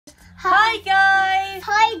Hi guys!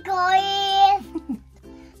 Hi guys!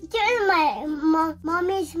 Doing my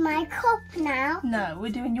mommy's makeup now. No,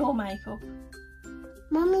 we're doing your makeup.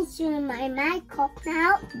 Mommy's doing my makeup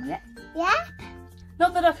now. Yeah. Yeah?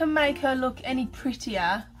 Not that I can make her look any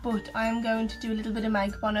prettier, but I am going to do a little bit of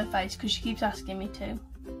makeup on her face because she keeps asking me to.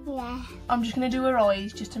 Yeah. I'm just going to do her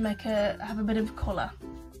eyes just to make her have a bit of colour.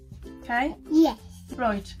 Okay? Yes.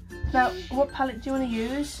 Right. Now, what palette do you want to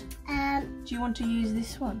use? Do you want to use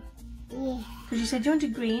this one? Yeah. Because you said you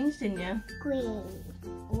wanted greens, didn't you? Green.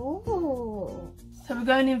 Ooh. So we're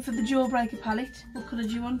going in for the Jawbreaker palette. What colour do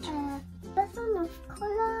you want? That's enough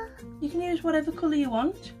colour. You can use whatever colour you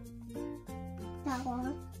want. That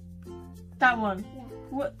one. That one? Yeah.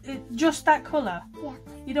 What? Just that colour? Yeah.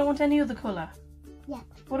 You don't want any other colour? Yeah.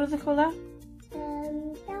 What other colour?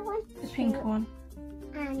 That one. The pink one.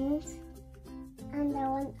 And the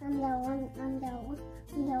one, and the one, and the one,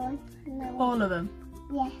 and the one, and the one. All of them?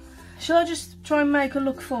 Yes. Shall I just try and make a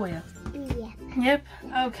look for you? Yep. Yep.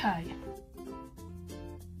 Okay.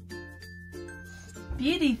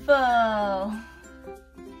 Beautiful.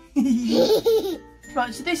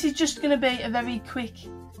 Right, so this is just going to be a very quick,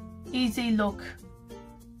 easy look.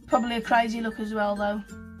 Probably a crazy look as well though.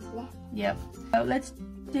 Yeah. Yep. So let's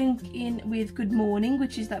dink in with Good Morning,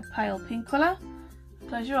 which is that pale pink colour.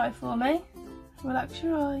 Close your eye for me. Relax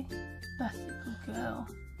your eye. That's it, good girl.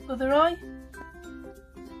 Other eye.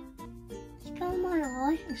 It's got my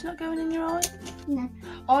eye. It's not going in your eye? No.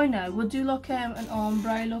 I know. We'll do like an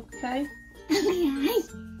ombre look, okay? Okay.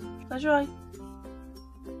 Close your eye.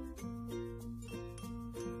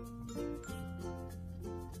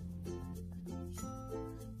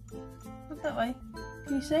 Look that way.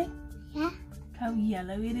 Can you see? Yeah. Look how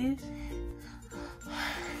yellow it is.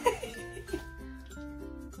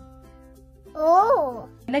 Oh.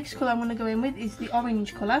 The next colour I'm going to go in with is the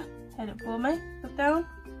orange colour. Head up for me. Look down.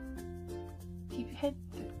 Keep your head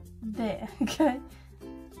there, okay?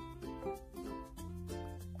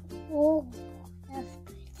 Oh. That's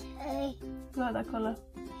pretty. You like that colour?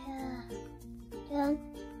 Yeah. Done.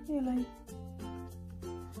 Really?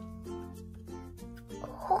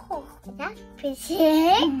 Oh, that's pretty.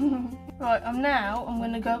 Right, I'm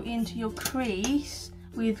going to go into your crease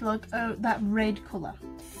with like that red colour.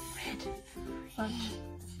 Red. Right.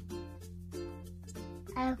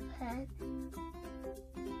 Open.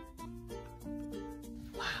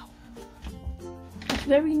 Wow. It's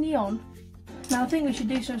very neon. Now I think we should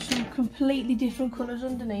do some completely different colours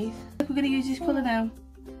underneath. We're going to use this colour now.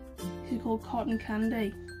 This is called Cotton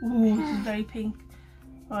Candy. Ooh, this is very pink.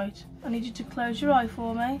 Right, I need you to close your eye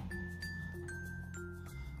for me.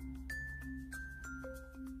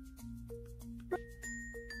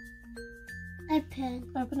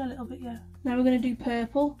 Open. Open a little bit, yeah. Now we're going to do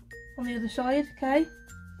purple on the other side, okay?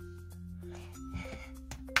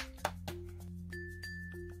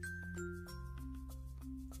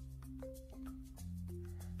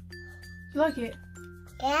 Do you like it?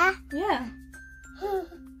 Yeah. Yeah.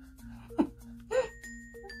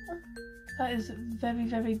 That is very,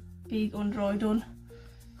 very big under eye done.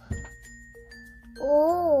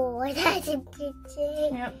 Oh, that's a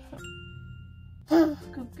pretty. Yep.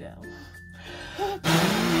 Good girl.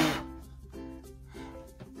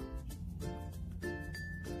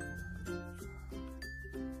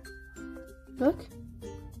 Look.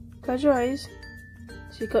 Close your eyes.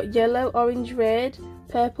 So you've got yellow, orange, red,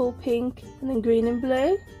 purple, pink, and then green and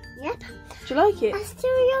blue. Yep. Do you like it? Let's do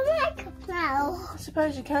your makeup now. I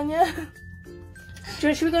suppose you can, yeah.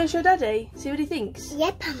 Should we go and show Daddy? See what he thinks?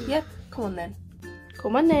 Yep. Yep. Come on then.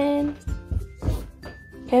 Come on then.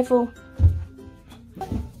 Careful.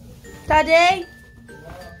 Daddy!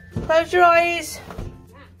 Close your eyes.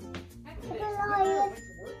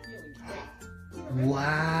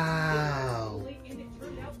 Wow.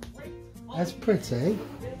 That's pretty. Do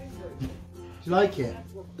you like it?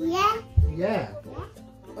 Yeah. Yeah.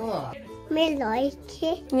 Oh. Me like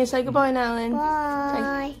it. I'm going to say goodbye now then.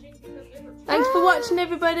 Bye. Thanks for watching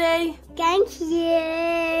everybody. Thank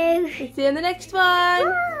you. See you in the next one.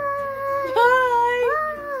 Bye. Bye.